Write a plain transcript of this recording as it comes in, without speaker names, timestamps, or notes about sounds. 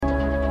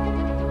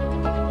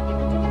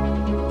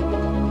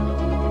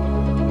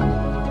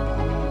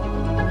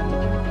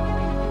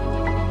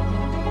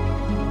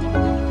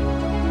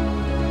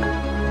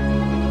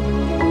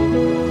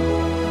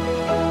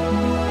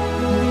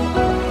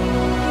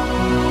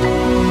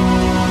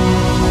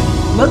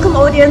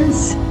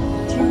audience,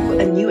 to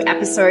a new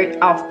episode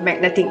of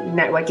Magnetic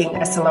Networking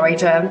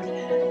Accelerator.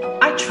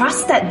 I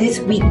trust that this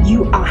week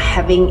you are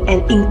having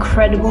an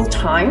incredible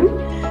time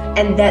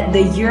and that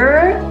the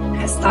year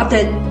has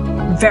started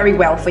very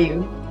well for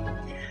you.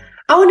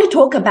 I want to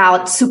talk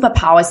about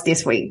superpowers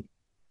this week.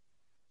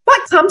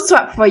 What comes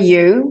up for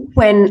you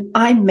when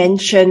I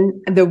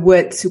mention the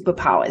word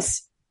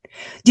superpowers?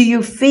 Do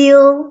you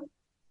feel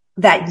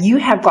that you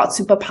have got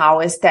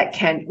superpowers that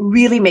can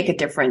really make a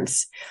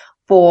difference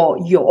for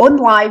your own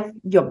life,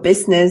 your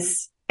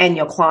business, and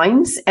your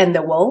clients and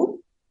the world?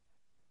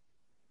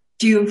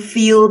 Do you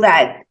feel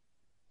that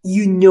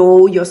you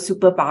know your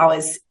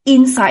superpowers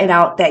inside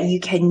out, that you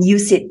can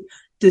use it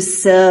to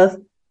serve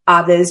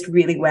others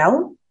really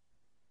well?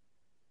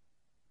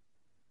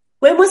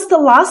 When was the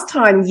last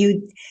time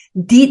you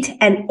did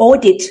an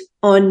audit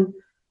on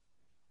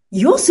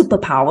your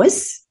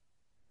superpowers?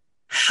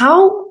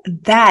 How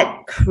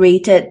that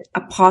created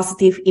a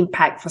positive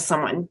impact for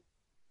someone?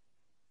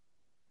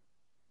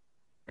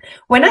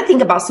 When I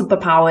think about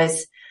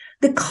superpowers,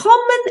 the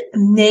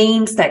common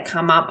names that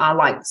come up are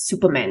like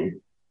Superman,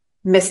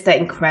 Mr.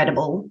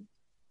 Incredible,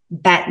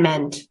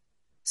 Batman,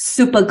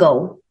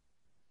 Supergirl,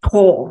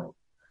 Thor.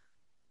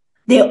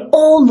 They're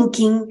all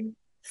looking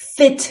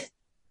fit,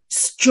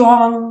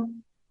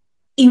 strong,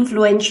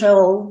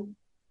 influential,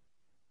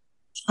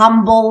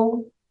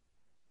 humble.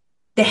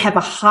 They have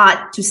a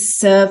heart to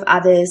serve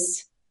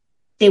others.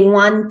 They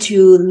want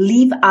to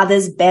leave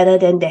others better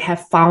than they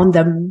have found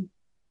them.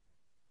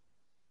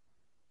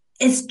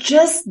 It's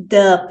just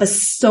the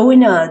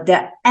persona,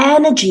 the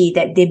energy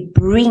that they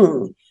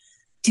bring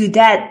to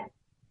that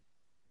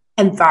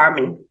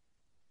environment.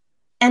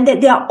 And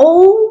that they are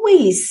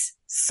always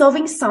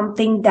serving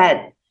something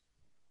that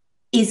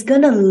is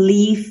going to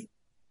leave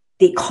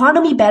the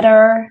economy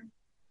better,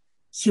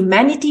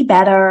 humanity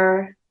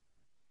better,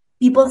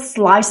 people's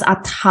lives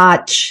are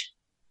touched,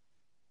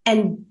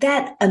 and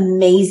that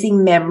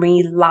amazing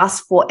memory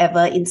lasts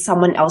forever in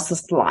someone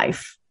else's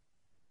life.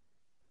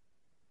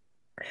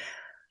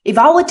 If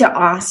I were to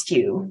ask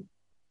you,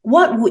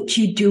 what would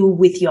you do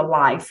with your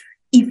life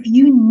if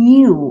you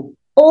knew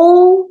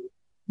all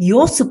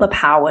your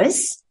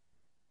superpowers?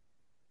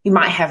 You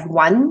might have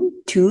 1,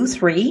 2,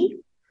 3,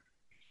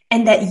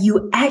 and that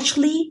you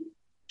actually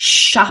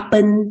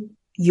sharpen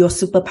your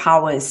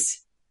superpowers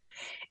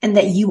and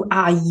that you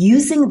are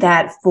using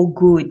that for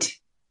good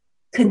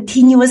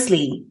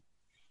continuously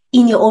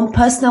in your own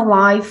personal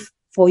life,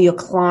 for your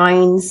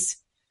clients,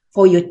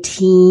 for your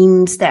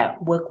teams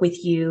that work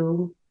with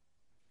you,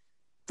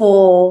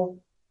 for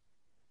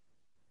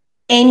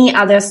any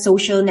other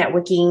social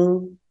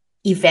networking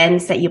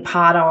events that you're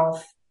part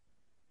of.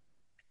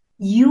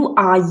 You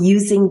are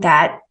using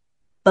that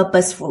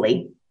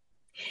purposefully.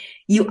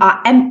 You are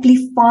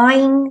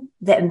amplifying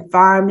the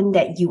environment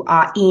that you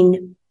are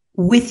in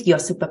with your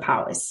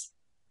superpowers.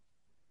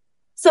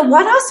 So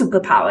what are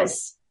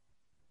superpowers?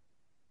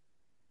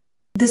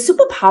 The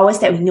superpowers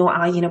that we know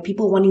are,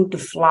 people wanting to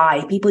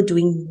fly, people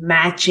doing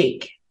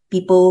magic,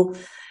 people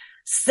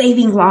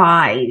saving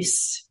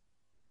lives.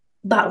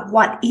 But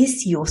what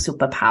is your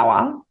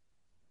superpower?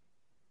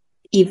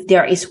 If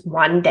there is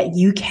one that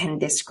you can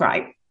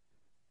describe.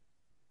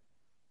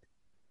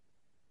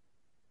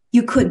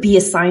 You could be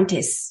a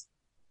scientist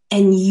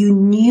and you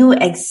knew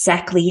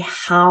exactly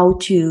how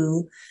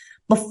to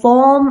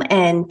perform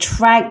and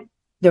track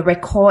the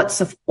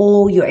records of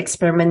all your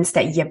experiments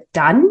that you have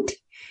done,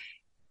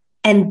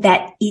 and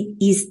that it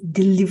is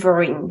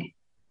delivering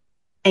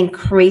and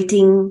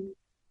creating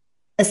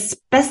a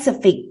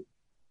specific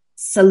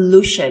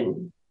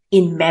solution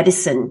in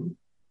medicine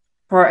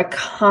for a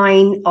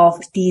kind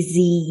of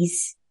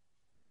disease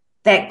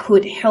that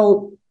could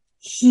help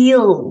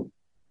heal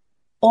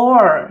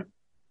or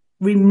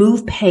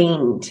remove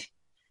pain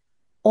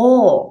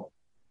or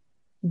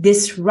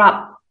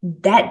disrupt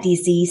that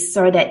disease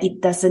so that it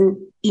doesn't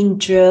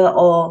injure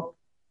or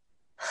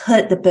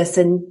hurt the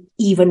person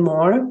even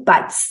more,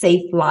 but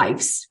save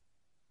lives.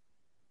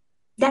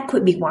 That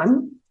could be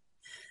one.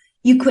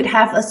 You could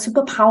have a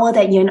superpower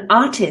that you're an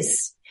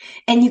artist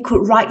and you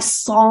could write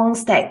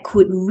songs that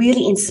could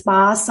really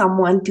inspire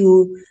someone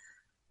to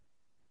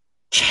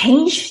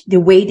change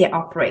the way they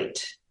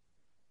operate,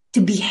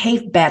 to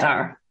behave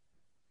better.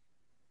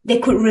 They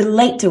could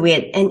relate to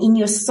it. And in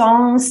your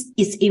songs,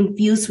 it's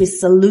infused with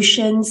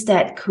solutions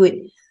that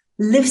could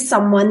lift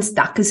someone's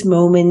darkest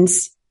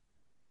moments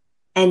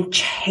and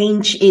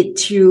change it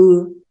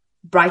to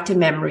brighter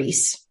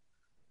memories.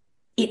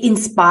 It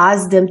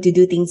inspires them to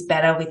do things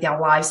better with their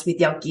lives, with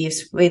their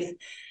gifts, with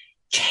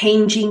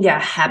changing their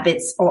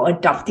habits or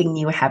adopting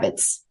new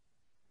habits.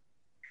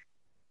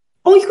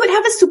 Or you could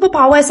have a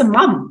superpower as a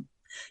mom.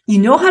 You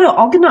know how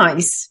to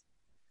organize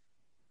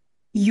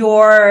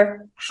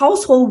your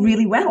household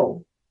really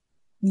well,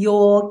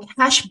 your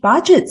cash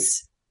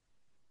budgets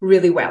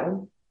really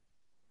well.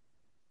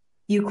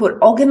 You could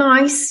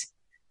organize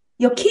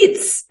your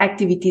kids'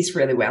 activities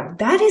really well.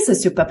 That is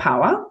a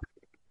superpower.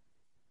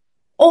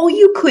 Or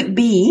you could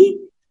be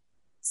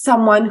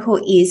someone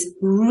who is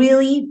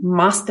really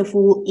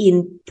masterful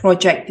in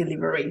project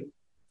delivery.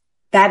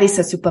 That is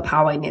a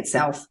superpower in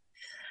itself.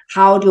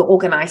 How to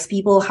organize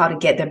people, how to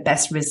get the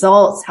best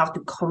results, how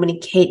to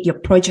communicate your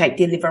project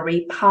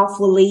delivery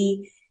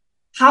powerfully,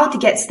 how to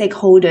get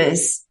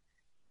stakeholders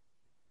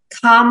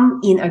come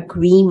in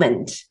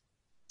agreement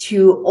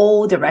to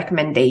all the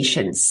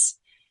recommendations,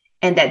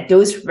 and that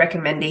those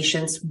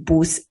recommendations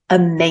boost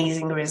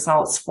amazing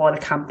results for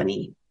the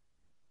company.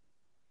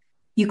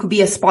 You could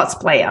be a sports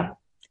player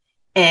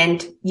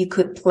and you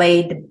could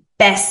play the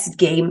best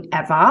game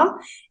ever,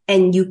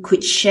 and you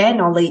could share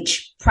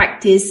knowledge,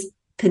 practice,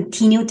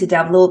 continue to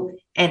develop,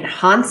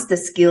 enhance the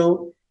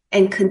skill,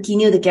 and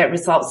continue to get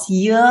results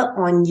year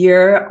on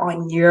year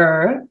on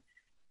year.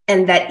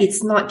 And that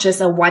it's not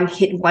just a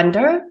one-hit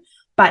wonder,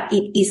 but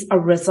it is a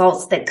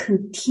results that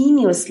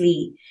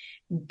continuously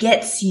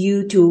gets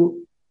you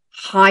to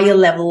higher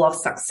level of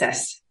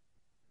success.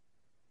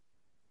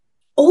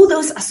 All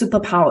those are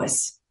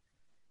superpowers.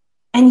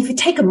 And if you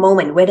take a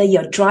moment, whether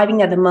you're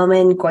driving at the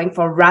moment, going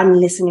for a run,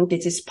 listening to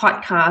this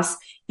podcast,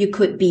 you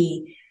could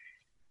be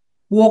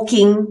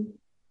walking,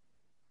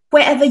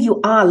 wherever you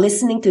are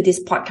listening to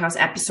this podcast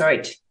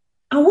episode,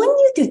 I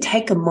want you to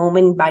take a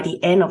moment by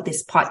the end of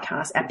this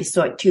podcast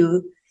episode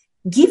to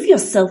give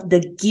yourself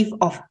the gift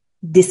of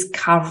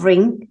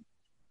discovering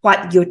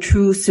what your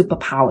true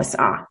superpowers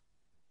are.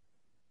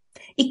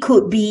 It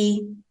could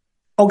be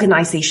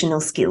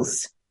organizational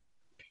skills.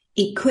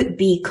 It could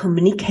be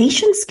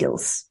communication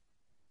skills.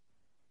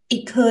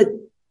 It could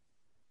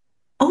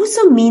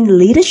also mean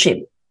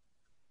leadership,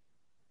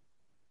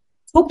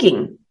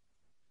 cooking,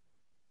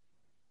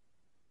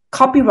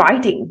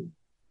 copywriting,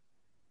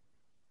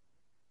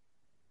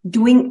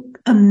 doing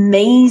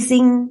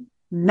amazing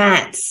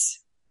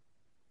maths,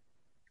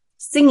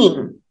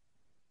 singing,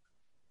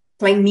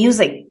 playing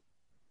music,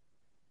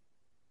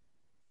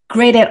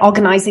 great at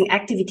organizing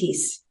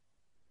activities,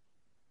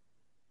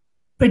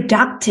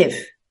 productive.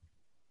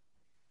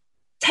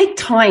 Take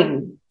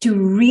time to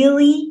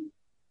really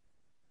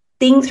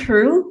think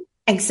through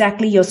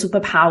exactly your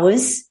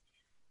superpowers,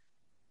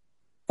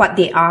 what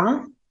they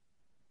are,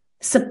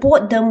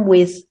 support them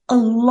with a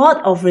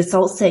lot of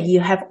results that you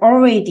have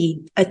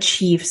already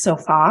achieved so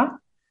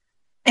far,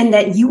 and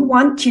that you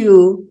want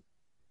to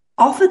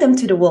offer them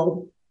to the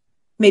world.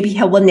 Maybe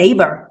help a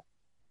neighbor,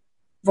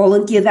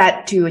 volunteer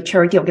that to a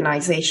charity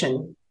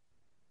organization,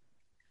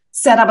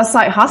 set up a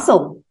side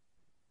hustle,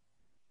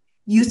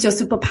 use your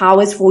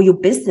superpowers for your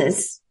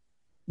business,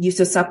 use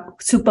your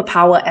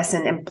superpower as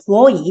an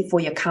employee for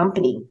your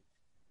company.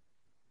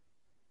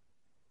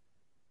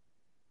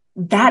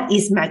 That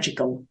is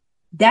magical.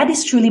 That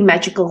is truly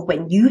magical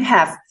when you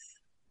have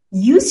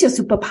used your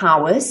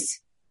superpowers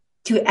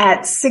to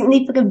add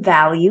significant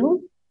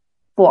value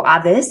for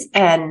others,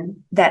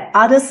 and that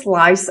others'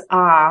 lives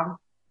are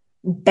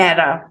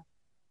better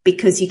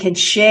because you can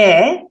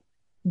share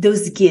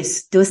those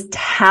gifts, those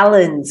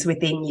talents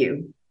within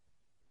you.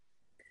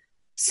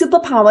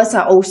 Superpowers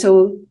are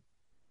also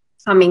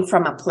coming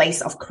from a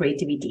place of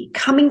creativity,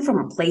 coming from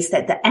a place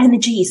that the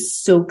energy is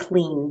so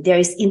clean. There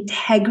is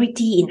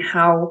integrity in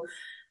how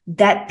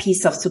that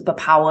piece of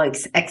superpower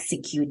is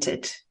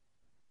executed.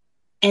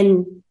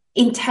 And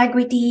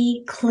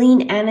integrity,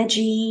 clean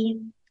energy,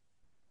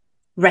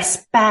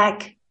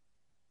 respect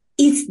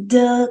is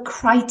the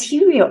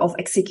criteria of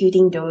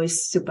executing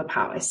those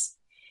superpowers.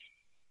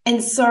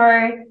 And so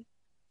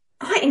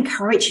I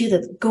encourage you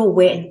to go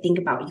away and think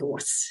about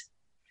yours.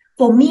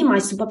 For me, my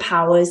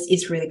superpowers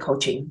is really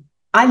coaching.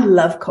 I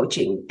love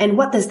coaching. And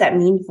what does that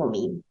mean for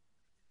me?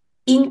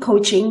 In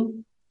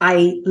coaching,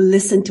 I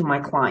listen to my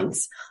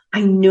clients.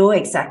 I know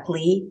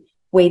exactly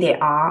where they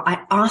are.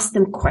 I ask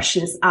them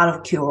questions out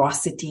of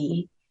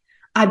curiosity.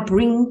 I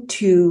bring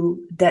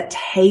to the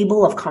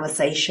table of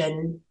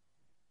conversation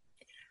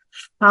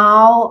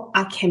how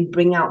I can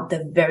bring out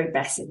the very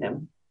best in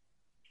them.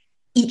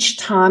 Each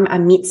time I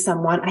meet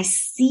someone, I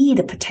see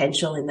the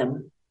potential in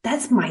them.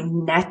 That's my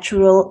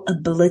natural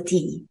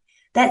ability.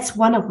 That's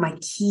one of my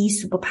key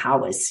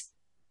superpowers.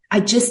 I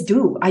just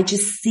do. I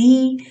just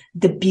see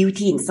the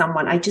beauty in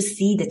someone. I just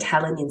see the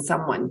talent in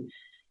someone.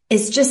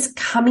 It's just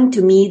coming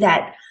to me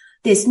that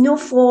there's no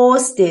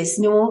force, there's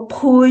no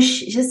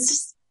push.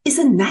 It's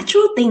a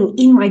natural thing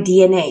in my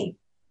DNA.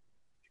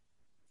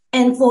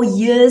 And for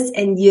years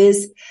and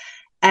years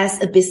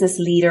as a business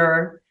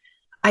leader,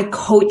 I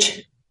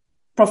coach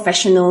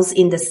professionals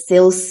in the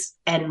sales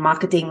and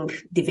marketing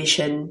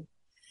division,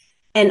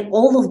 and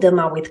all of them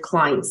are with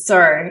clients. So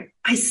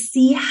I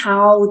see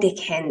how they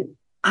can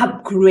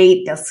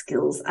upgrade their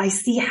skills. I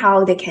see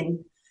how they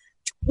can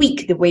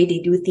tweak the way they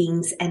do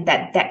things, and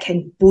that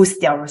can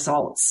boost their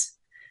results.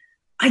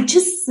 I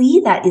just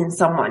see that in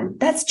someone.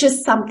 That's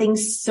just something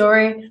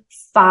so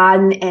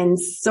fun and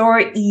so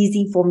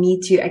easy for me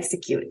to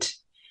execute.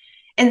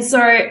 And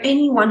so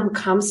anyone who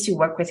comes to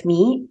work with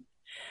me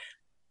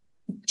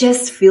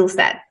just feels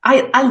that.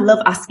 I love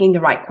asking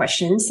the right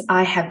questions.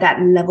 I have that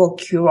level of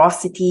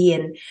curiosity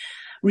and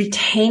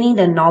retaining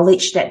the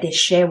knowledge that they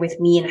share with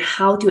me, and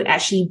how to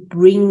actually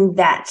bring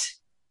that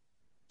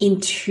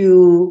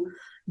into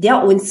their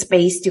own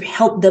space to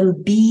help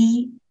them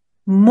be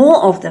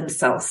more of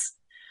themselves,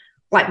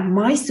 Like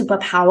my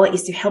superpower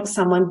is to help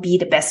someone be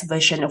the best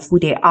version of who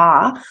they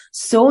are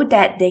so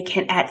that they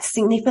can add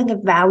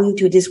significant value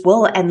to this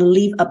world and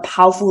leave a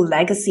powerful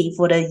legacy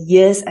for the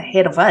years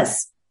ahead of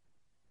us.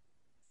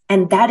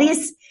 And that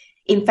is,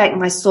 in fact,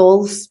 my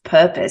soul's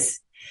purpose.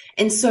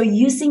 And so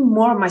using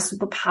more of my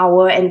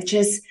superpower and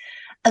just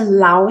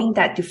allowing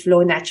that to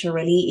flow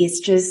naturally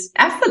is just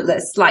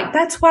effortless. Like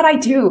that's what I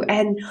do.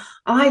 And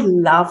I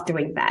love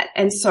doing that.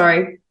 And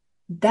so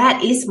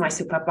that is my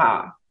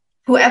superpower.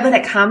 Whoever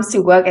that comes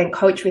to work and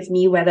coach with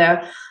me,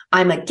 whether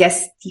I'm a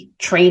guest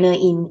trainer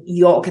in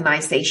your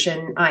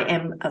organization, I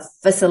am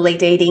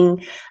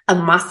facilitating a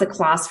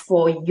masterclass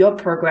for your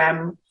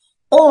program,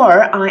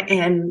 or I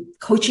am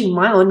coaching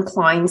my own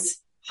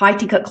clients, high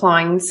ticket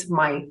clients,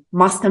 my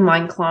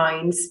mastermind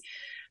clients,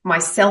 my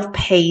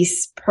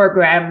self-paced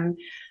program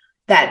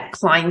that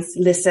clients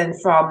listen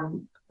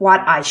from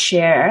what I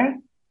share.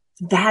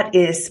 That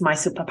is my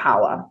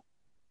superpower.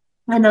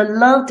 And I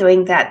love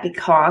doing that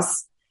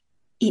because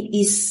it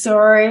is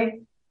so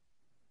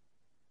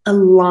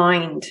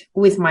aligned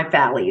with my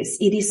values.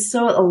 It is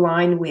so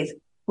aligned with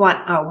what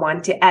I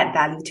want to add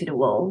value to the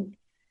world.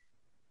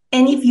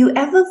 And if you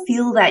ever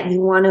feel that you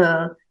want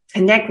to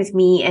connect with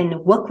me and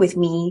work with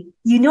me,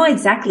 you know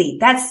exactly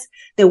that's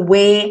the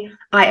way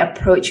I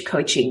approach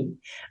coaching.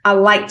 I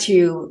like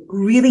to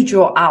really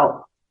draw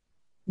out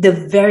the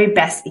very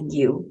best in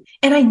you.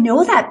 And I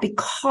know that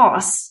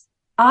because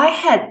I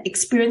had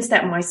experienced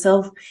that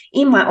myself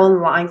in my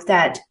own life,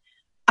 that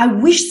I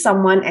wish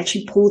someone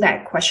actually pulled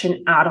that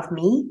question out of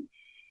me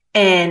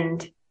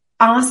and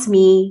ask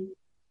me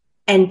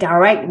and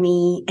direct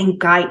me and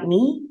guide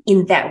me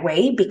in that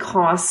way,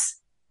 because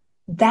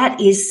that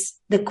is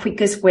the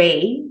quickest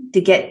way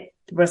to get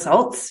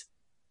results.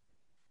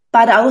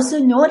 But I also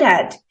know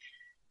that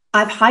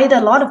I've hired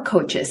a lot of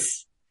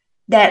coaches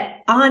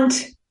that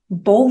aren't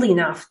bold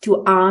enough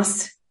to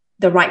ask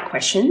the right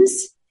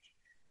questions,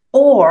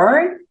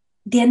 or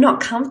they're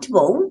not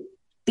comfortable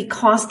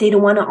because they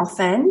don't want to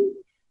offend,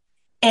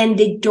 and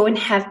they don't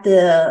have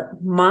the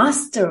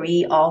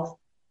mastery of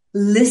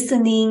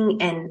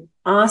listening and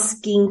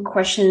asking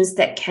questions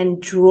that can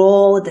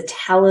draw the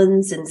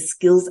talents and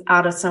skills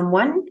out of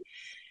someone.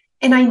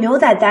 And I know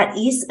that that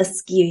is a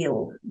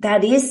skill,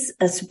 that is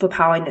a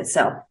superpower in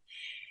itself.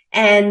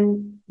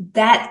 And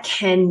that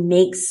can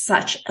make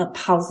such a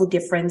powerful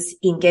difference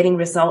in getting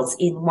results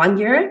in 1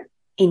 year,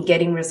 in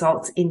getting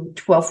results in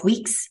 12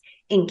 weeks,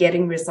 in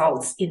getting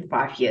results in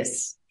 5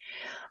 years.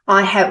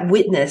 I have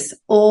witnessed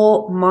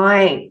all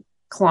my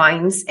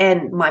clients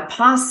and my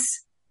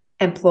past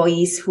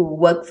employees who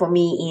work for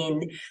me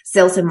in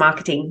sales and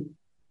marketing.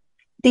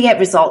 They get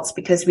results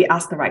because we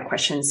ask the right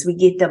questions. We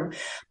give them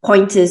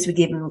pointers. We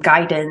give them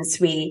guidance.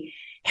 We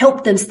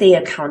help them stay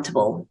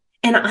accountable.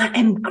 And I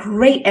am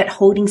great at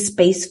holding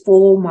space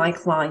for my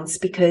clients,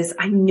 because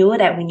I know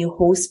that when you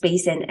hold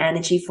space and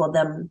energy for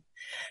them,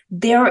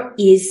 there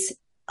is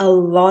a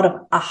lot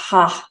of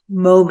aha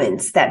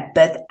moments that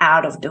birth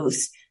out of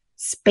those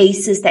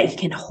spaces that you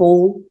can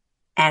hold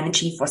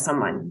energy for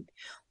someone,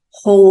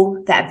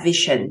 hold that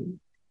vision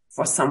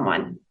for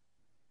someone.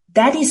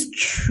 That is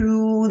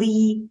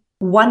truly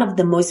one of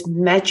the most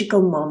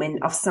magical moments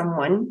of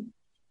someone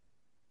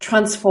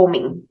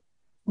transforming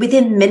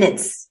within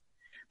minutes.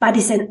 But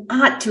it's an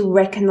art to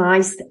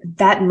recognize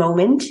that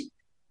moment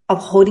of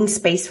holding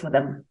space for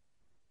them.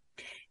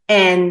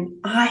 And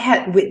I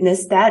had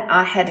witnessed that.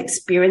 I had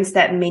experienced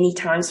that many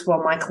times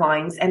for my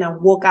clients. And I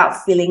walk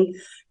out feeling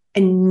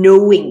and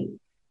knowing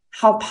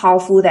how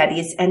powerful that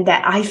is, and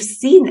that I've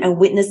seen and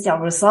witnessed their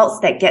results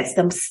that gets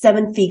them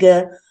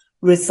 7-figure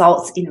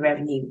results in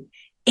revenue,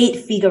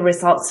 8-figure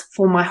results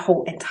for my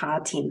whole entire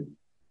team.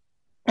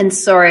 And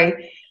so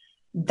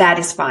that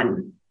is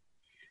fun.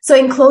 So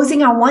in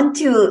closing, I want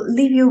to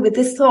leave you with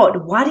this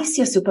thought. What is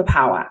your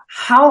superpower?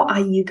 How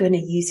are you going to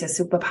use your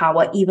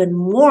superpower even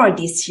more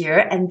this year,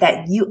 and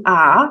that you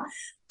are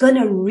going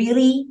to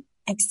really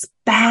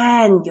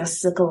expand your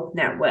circle of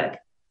network?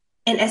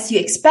 And as you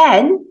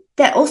expand,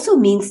 that also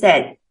means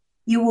that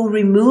you will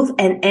remove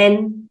and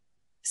end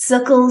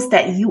circles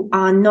that you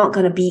are not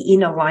going to be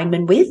in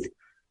alignment with.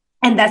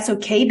 And that's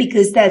okay,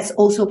 because that's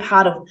also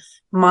part of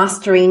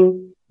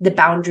mastering the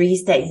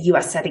boundaries that you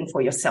are setting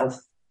for yourself.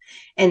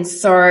 And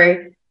so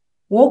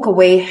walk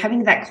away,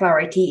 having that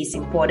clarity is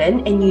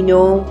important, and you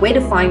know where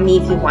to find me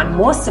if you want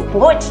more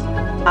support.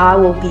 I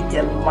will be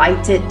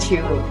delighted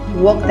to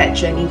walk that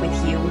journey with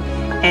you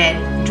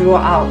and draw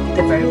out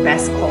the very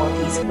best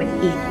qualities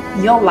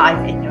within your life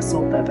and your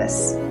soul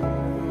purpose.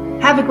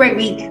 Have a great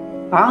week.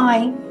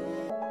 Bye.